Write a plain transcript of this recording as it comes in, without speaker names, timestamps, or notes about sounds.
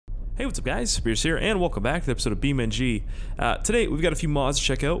Hey, what's up guys, Spears here, and welcome back to the episode of BeamNG. Today, we've got a few mods to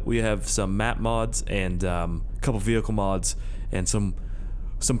check out. We have some map mods, and a couple vehicle mods, and some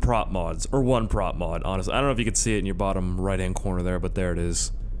prop mods, or one prop mod, honestly. I don't know if you can see it in your bottom right-hand corner there, but there it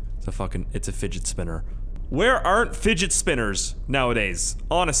is. It's a fidget spinner. Where aren't fidget spinners nowadays?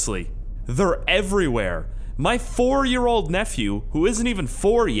 Honestly. They're everywhere. My 4-year-old nephew, who isn't even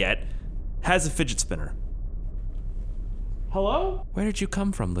 4 yet, has a fidget spinner. Hello? Where did you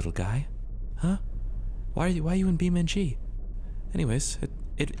come from, little guy? Huh? Why are you in BeamNG? Anyways,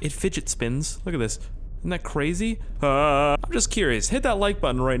 it fidget spins. Look at this. Isn't that crazy? I'm just curious. Hit that like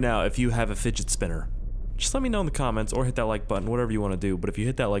button right now if you have a fidget spinner. Just let me know in the comments, or hit that like button, whatever you want to do. But if you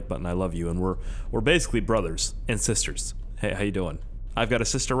hit that like button, I love you, and we're basically brothers and sisters. Hey, how you doing? I've got a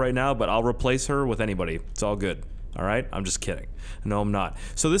sister right now, but I'll replace her with anybody. It's all good. Alright? I'm just kidding. No, I'm not.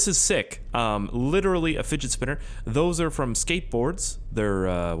 So this is sick. Literally a fidget spinner. Those are from skateboards. They're,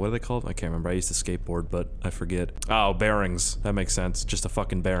 what are they called? I can't remember. I used to skateboard, but I forget. Oh, bearings. That makes sense. Just a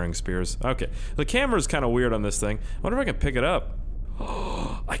fucking bearing, Spears. Okay. The camera's kind of weird on this thing. I wonder if I can pick it up.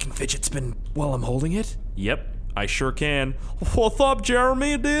 I can fidget spin while I'm holding it? Yep. I sure can. What's up,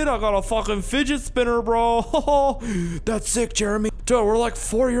 Jeremy, dude? I got a fucking fidget spinner, bro. That's sick, Jeremy. Dude, we're like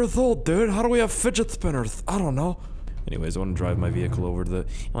 4 years old, dude. How do we have fidget spinners? I don't know. Anyways, I want to drive my vehicle over to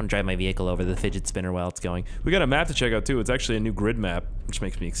the fidget spinner while it's going. We got a map to check out too. It's actually a new grid map, which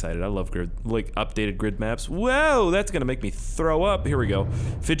makes me excited. I love updated grid maps. Whoa, that's gonna make me throw up. Here we go.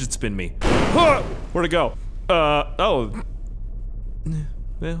 Fidget spin me. Where'd it go? Oh.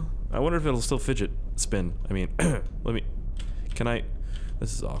 Well, I wonder if it'll still fidget spin. I mean,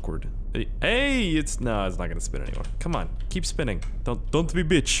 this is awkward. Hey, it's not gonna spin anymore. Come on, keep spinning. Don't be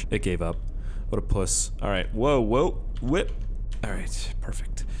bitch. It gave up. What a puss. All right, whoa, whip. All right,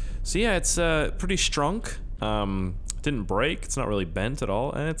 perfect. So yeah, it's pretty strong. Didn't break. It's not really bent at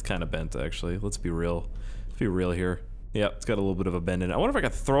all, and it's kind of bent actually. Let's be real. Let's be real here. Yeah, it's got a little bit of a bend in it. I wonder if I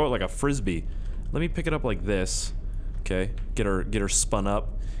could throw it like a frisbee. Let me pick it up like this. Okay, get her spun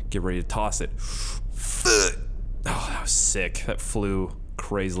up. Get ready to toss it. Oh, that was sick. That flew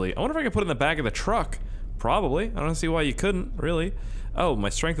crazily. I wonder if I could put it in the back of the truck. Probably. I don't see why you couldn't, really. Oh, my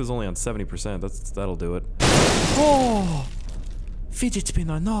strength is only on 70%. That'll do it. Oh! Fidget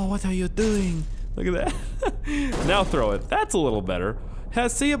spinner, no, what are you doing? Look at that. Now throw it. That's a little better.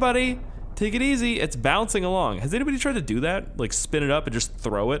 See ya, buddy. Take it easy. It's bouncing along. Has anybody tried to do that? Like spin it up and just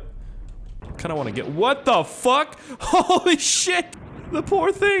throw it? Kinda wanna get- What the fuck? Holy shit! The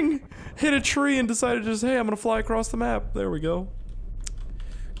poor thing hit a tree and decided just, hey, I'm gonna fly across the map. There we go.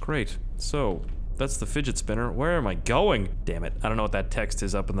 Great. So, that's the fidget spinner. Where am I going? Damn it. I don't know what that text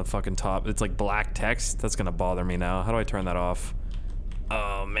is up in the fucking top. It's like black text. That's gonna bother me now. How do I turn that off?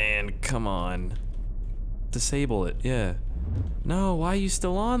 Oh man, come on. Disable it, yeah. No, why are you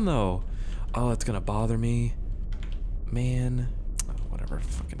still on though? Oh, it's gonna bother me. Man. Oh, whatever,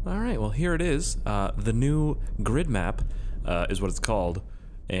 fucking. Alright, well here it is. The new grid map. Is what it's called,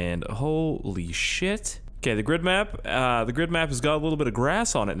 and holy shit. Okay, the grid map has got a little bit of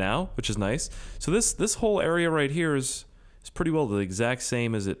grass on it now, which is nice. So this whole area right here is pretty well the exact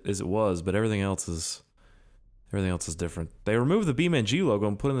same as it was, but everything else is different. They removed the BeamNG logo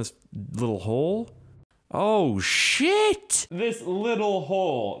and put in this little hole. Oh shit! This little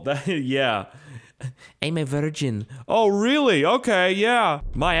hole. Yeah. I'm a virgin. Oh really? Okay, yeah.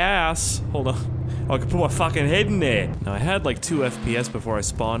 My ass. Hold on. Oh, I could put my fucking head in there. Now, I had like 2 FPS before I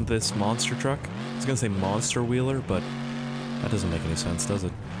spawned this monster truck. I was gonna say monster wheeler, but that doesn't make any sense, does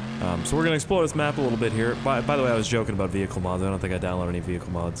it? So we're gonna explore this map a little bit here. By the way, I was joking about vehicle mods. I don't think I downloaded any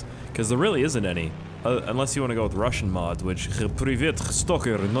vehicle mods. Because there really isn't any. Unless you want to go with Russian mods, which... Privet,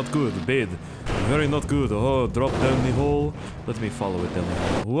 stalker, not good, bad. Very not good. Oh, drop down the hole. Let me follow it down the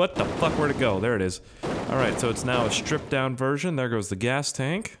hole. What the fuck, where'd it go? There it is. Alright, so it's now a stripped down version. There goes the gas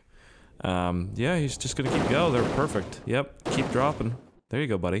tank. Yeah, he's just gonna keep going. They're perfect. Yep, keep dropping. There you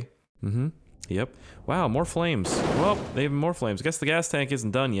go, buddy. Mm-hmm. Yep. Wow, more flames. Well, they have more flames. I guess the gas tank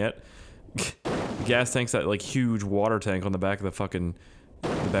isn't done yet. The gas tank's that, like, huge water tank on the back of the fucking...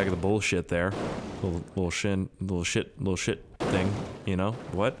 the back of the bullshit there. Little shit thing, you know?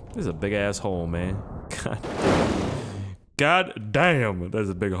 What? This is a big ass hole, man. God damn, there's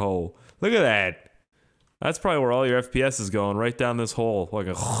a big hole. Look at that. That's probably where all your FPS is going, right down this hole. Like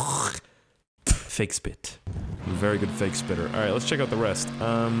a fake spit. Very good fake spitter. Alright, let's check out the rest.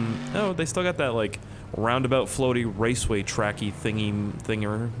 Oh, they still got that, like, roundabout floaty raceway tracky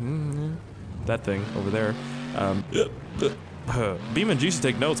thinger. That thing over there. BeamNG should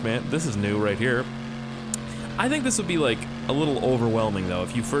take notes, man. This is new right here. I think this would be like a little overwhelming though.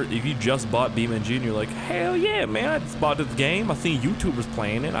 If you just bought BeamNG and you're like, hell yeah, man, I just bought this game. I seen YouTubers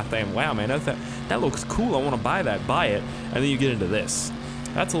playing it. I think, wow, man, that looks cool. I want to buy that. Buy it, and then you get into this.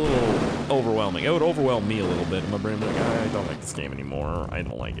 That's a little overwhelming. It would overwhelm me a little bit. My brain would be like, I don't like this game anymore. I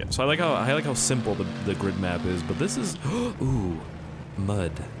don't like it. So I like how simple the grid map is. But this is ooh,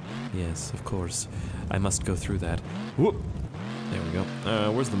 mud. Yes, of course. I must go through that. Whoop. There we go.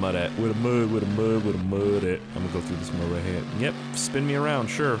 Where's the mud at? Where the mud at? I'm gonna go through this mud right here. Yep, spin me around,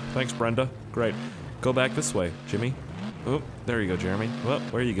 sure. Thanks, Brenda. Great. Go back this way, Jimmy. Oh, there you go, Jeremy. Well,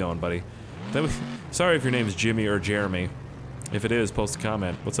 where are you going, buddy? Sorry if your name's Jimmy or Jeremy. If it is, post a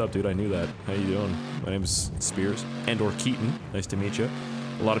comment. What's up, dude? I knew that. How you doing? My name's Spears. And/or Keaton. Nice to meet you.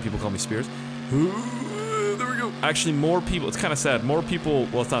 A lot of people call me Spears. There we go. Actually, more people... It's kind of sad. More people...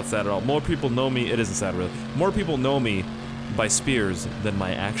 Well, it's not sad at all. More people know me... It isn't sad, really. More people know me by Spears than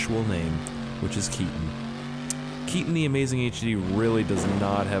my actual name, which is Keaton. Keaton the Amazing HD really does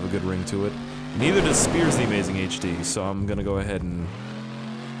not have a good ring to it. Neither does Spears the Amazing HD, so I'm gonna go ahead and...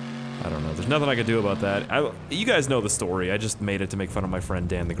 I don't know. There's nothing I can do about that. You guys know the story. I just made it to make fun of my friend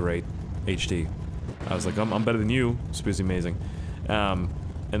Dan the Great HD. I was like, I'm better than you, Spears the Amazing. And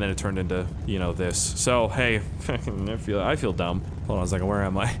then it turned into, you know, this. So, hey, I feel dumb. Hold on a second, where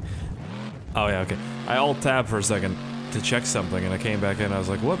am I? Oh yeah, okay. I alt-tab for a second to check something, and I came back in and I was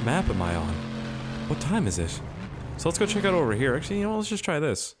like, what map am I on? What time is it? So let's go check out over here. Actually, you know, let's just try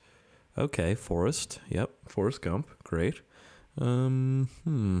this. Okay, Forest. Yep, Forrest Gump. Great. There's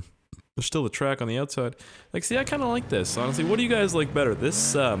still the track on the outside. Like, see, I kind of like this, honestly. What do you guys like better?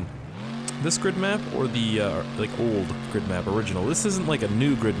 This grid map or the, like, old grid map, original? This isn't like a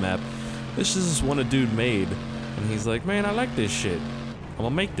new grid map. This is just one a dude made, and he's like, man, I like this shit. I'm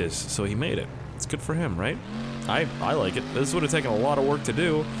gonna make this, so he made it. It's good for him, right? I like it. This would have taken a lot of work to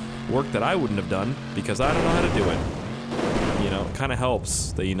do. Work that I wouldn't have done, because I don't know how to do it. You know, it kind of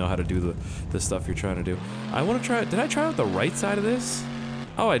helps that you know how to do the stuff you're trying to do. I want to try... Did I try out the right side of this?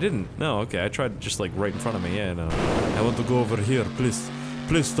 Oh, I didn't. No, okay. I tried just like right in front of me. Yeah, no. I want to go over here, please.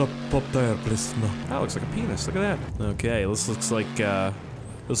 Please stop up there, please. No. That looks like a penis. Look at that. Okay, this looks like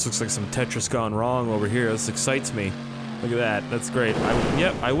some Tetris gone wrong over here. This excites me. Look at that. That's great.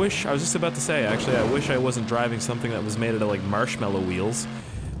 Yep, I wish... I was just about to say, actually, I wish I wasn't driving something that was made out of, like, marshmallow wheels.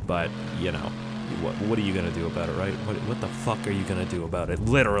 But, you know, what are you gonna do about it, right? What the fuck are you gonna do about it?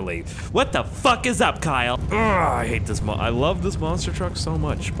 Literally. What the fuck is up, Kyle? Ugh, I hate this I love this monster truck so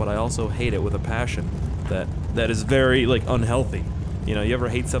much, but I also hate it with a passion that is very, like, unhealthy. You know, you ever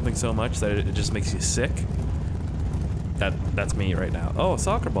hate something so much that it just makes you sick? That's me right now. Oh, a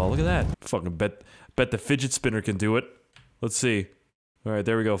soccer ball, look at that. Fucking bet the fidget spinner can do it. Let's see. Alright,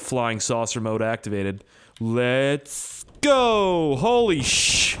 there we go. Flying saucer mode activated. Let's go! Holy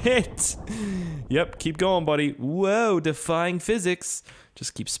shit! Yep, keep going, buddy. Whoa, defying physics.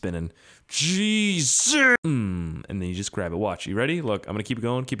 Just keep spinning. Jesus! And then you just grab it. Watch, you ready? Look, I'm gonna keep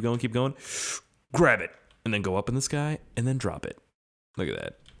going, keep going, keep going. Grab it! And then go up in the sky, and then drop it. Look at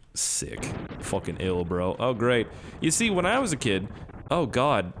that. Sick. Fucking ill, bro. Oh, great. You see, when I was a kid... Oh,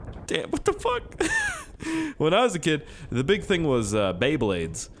 God. Damn, what the fuck? When I was a kid, the big thing was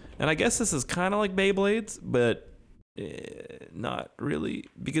Beyblades. And I guess this is kind of like Beyblades, but not really.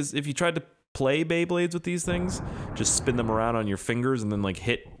 Because if you tried to play Beyblades with these things, just spin them around on your fingers and then like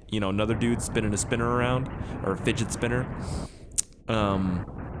hit, you know, another dude spinning a spinner around, or a fidget spinner,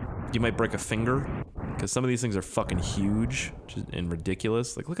 you might break a finger. Because some of these things are fucking huge and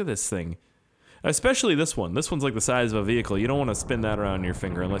ridiculous. Like, look at this thing. Especially this one. This one's like the size of a vehicle. You don't want to spin that around your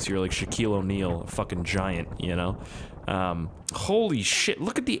finger unless you're like Shaquille O'Neal, a fucking giant, you know? Holy shit,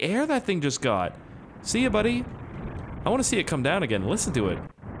 look at the air that thing just got. See ya, buddy? I want to see it come down again. Listen to it.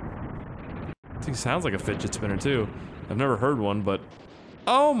 This thing sounds like a fidget spinner, too. I've never heard one, but...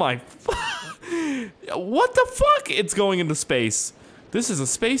 Oh my... What the fuck? It's going into space. This is a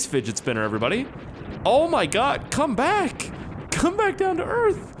space fidget spinner, everybody. Oh my god, come back! Come back down to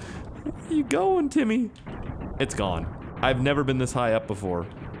Earth! Where are you going, Timmy? It's gone. I've never been this high up before.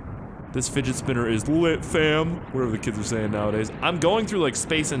 This fidget spinner is lit, fam. Whatever the kids are saying nowadays. I'm going through like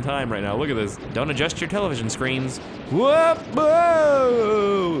space and time right now. Look at this. Don't adjust your television screens. Whoop!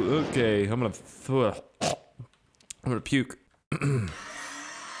 Whoa! Okay, I'm gonna puke.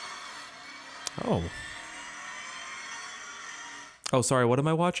 Oh. Oh, sorry. What am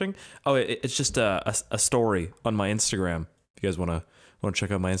I watching? Oh, it's just a story on my Instagram. If you guys wanna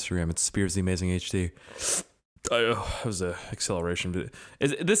check out my Instagram, it's SpeirsTheAmazingHD. That was an acceleration.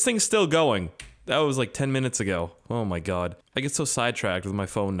 This thing's still going. That was like 10 minutes ago. Oh my god. I get so sidetracked with my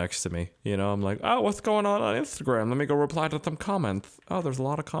phone next to me. You know, I'm like, oh, what's going on Instagram? Let me go reply to some comments. Oh, there's a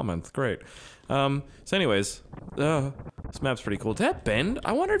lot of comments. Great. So anyways, this map's pretty cool. Did that bend?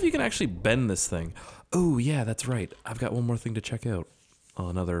 I wonder if you can actually bend this thing. Oh yeah, that's right. I've got one more thing to check out. Oh,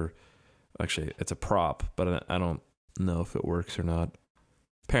 another, actually, it's a prop, but I don't know if it works or not.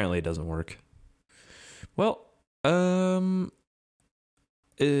 Apparently it doesn't work. Well, I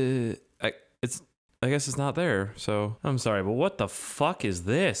guess it's not there, so I'm sorry, but what the fuck is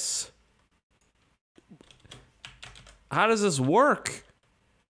this? How does this work?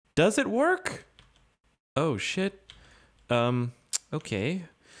 Does it work? Oh shit. Okay.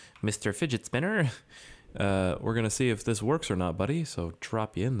 Mr. Fidget Spinner. We're gonna see if this works or not, buddy, so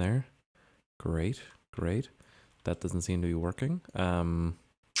drop you in there. Great, great. That doesn't seem to be working.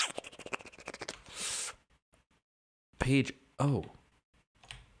 Page, oh.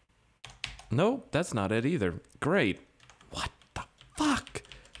 No, that's not it either. Great. What the fuck?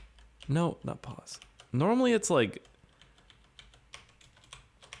 No, not pause. Normally it's like...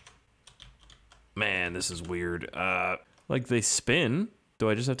 Man, this is weird. Like they spin. Do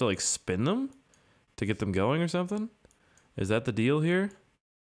I just have to like spin them to get them going or something? Is that the deal here?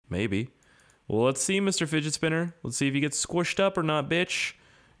 Maybe. Well, let's see, Mr. Fidget Spinner. Let's see if you get squished up or not, bitch.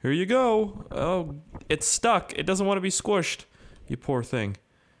 Here you go. Oh, it's stuck. It doesn't want to be squished. You poor thing.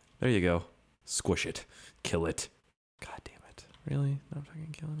 There you go. Squish it. Kill it. God damn it. Really? Not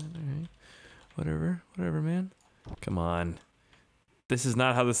fucking killing it? Alright. Whatever. Whatever, man. Come on. This is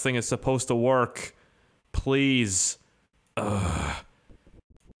not how this thing is supposed to work. Please.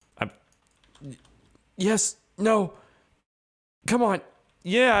 Yes. No. Come on.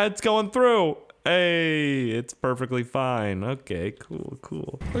 Yeah, it's going through. Hey, it's perfectly fine. Okay, cool,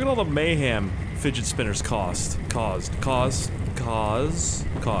 cool. Look at all the mayhem fidget spinners caused. That's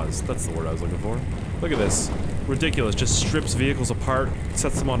the word I was looking for. Look at this. Ridiculous. Just strips vehicles apart,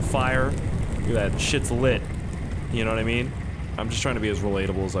 sets them on fire. Look at that. Shit's lit. You know what I mean? I'm just trying to be as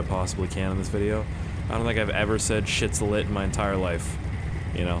relatable as I possibly can in this video. I don't think I've ever said shit's lit in my entire life.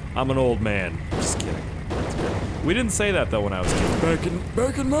 You know, I'm an old man. Just kidding. We didn't say that though when I was a kid.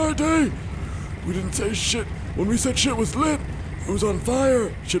 Back in my day, we didn't say shit. When we said shit was lit, it was on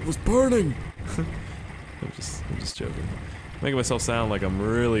fire. Shit was burning. I'm just joking. Making myself sound like I'm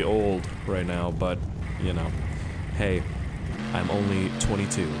really old right now, but you know, hey, I'm only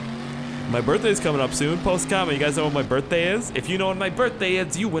 22. My birthday's coming up soon. Post comment. You guys know what my birthday is? If you know what my birthday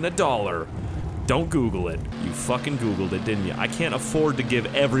is, you win $1. Don't Google it. You fucking Googled it, didn't you? I can't afford to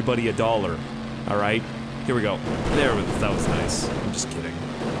give everybody $1. All right. Here we go. There, that was nice. I'm just kidding.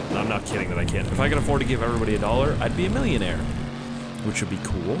 I'm not kidding that I can't. If I could afford to give everybody $1, I'd be a millionaire. Which would be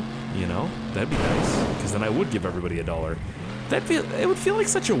cool, you know? That'd be nice. Because then I would give everybody $1. It would feel like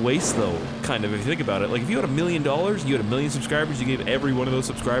such a waste though, kind of, if you think about it. Like if you had $1 million, you had 1 million subscribers, you gave every one of those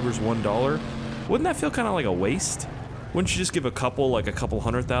subscribers $1, wouldn't that feel kind of like a waste? Wouldn't you just give a couple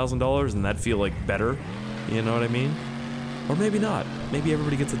 $100,000 and that'd feel like better? You know what I mean? Or maybe not. Maybe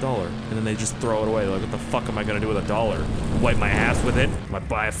everybody gets $1 and then they just throw it away. Like, what the fuck am I gonna do with $1? Wipe my ass with it? Am I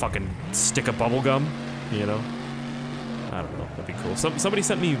buy a fucking stick of bubble gum? You know? I don't know. That'd be cool. Somebody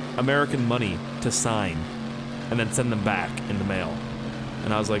sent me American money to sign and then send them back in the mail.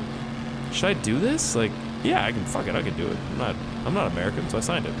 And I was like, should I do this? Like, yeah, I can do it. I'm not American, so I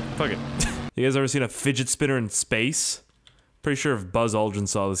signed it. Fuck it. You guys ever seen a fidget spinner in space? Pretty sure if Buzz Aldrin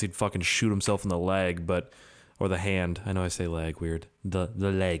saw this, he'd fucking shoot himself in the leg, or the hand. I know I say leg weird. The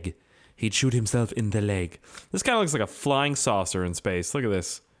leg. He'd shoot himself in the leg. This kind of looks like a flying saucer in space. Look at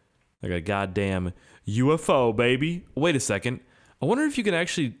this. Like a goddamn UFO, baby. Wait a second. I wonder if you can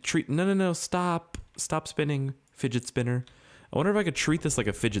actually treat... No, stop. Stop spinning, fidget spinner. I wonder if I could treat this like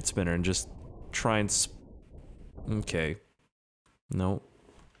a fidget spinner and just try and... Okay. No.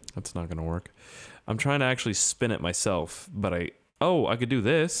 That's not gonna work. I'm trying to actually spin it myself, but oh, I could do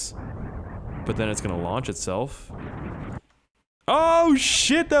this. But then it's gonna launch itself. Oh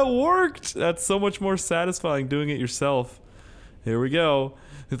shit, that worked! That's so much more satisfying doing it yourself. Here we go.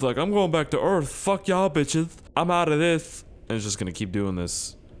 It's like, I'm going back to Earth. Fuck y'all bitches. I'm out of this. And it's just gonna keep doing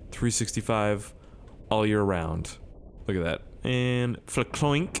this. 365 all year round. Look at that. And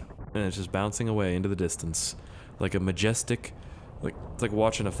flick-cloink. And it's just bouncing away into the distance. Like a majestic... Like, it's like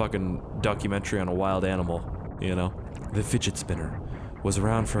watching a fucking documentary on a wild animal, you know? The fidget spinner was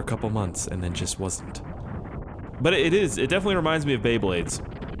around for a couple months and then just wasn't. But it definitely reminds me of Beyblades.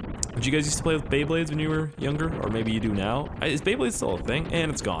 Did you guys used to play with Beyblades when you were younger? Or maybe you do now? Is Beyblade still a thing? And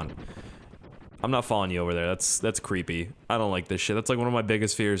it's gone. I'm not following you over there. That's creepy. I don't like this shit. That's like one of my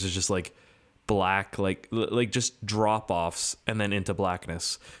biggest fears is just like black, like just drop-offs and then into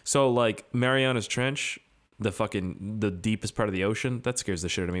blackness. So like Mariana's Trench, the deepest part of the ocean, that scares the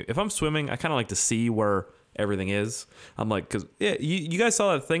shit out of me. If I'm swimming, I kind of like to see where everything is. I'm like, because yeah, you guys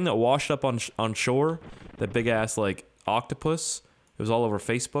saw that thing that washed up on shore, that big ass like octopus. It was all over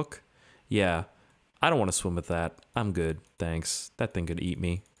Facebook. Yeah, I don't want to swim with that. I'm good, thanks. That thing could eat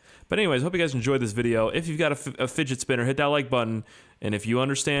me. But anyways, hope you guys enjoyed this video. If you've got a fidget spinner, hit that like button. And if you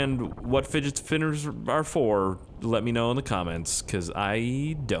understand what fidget spinners are for, let me know in the comments, because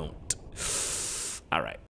I don't. All right.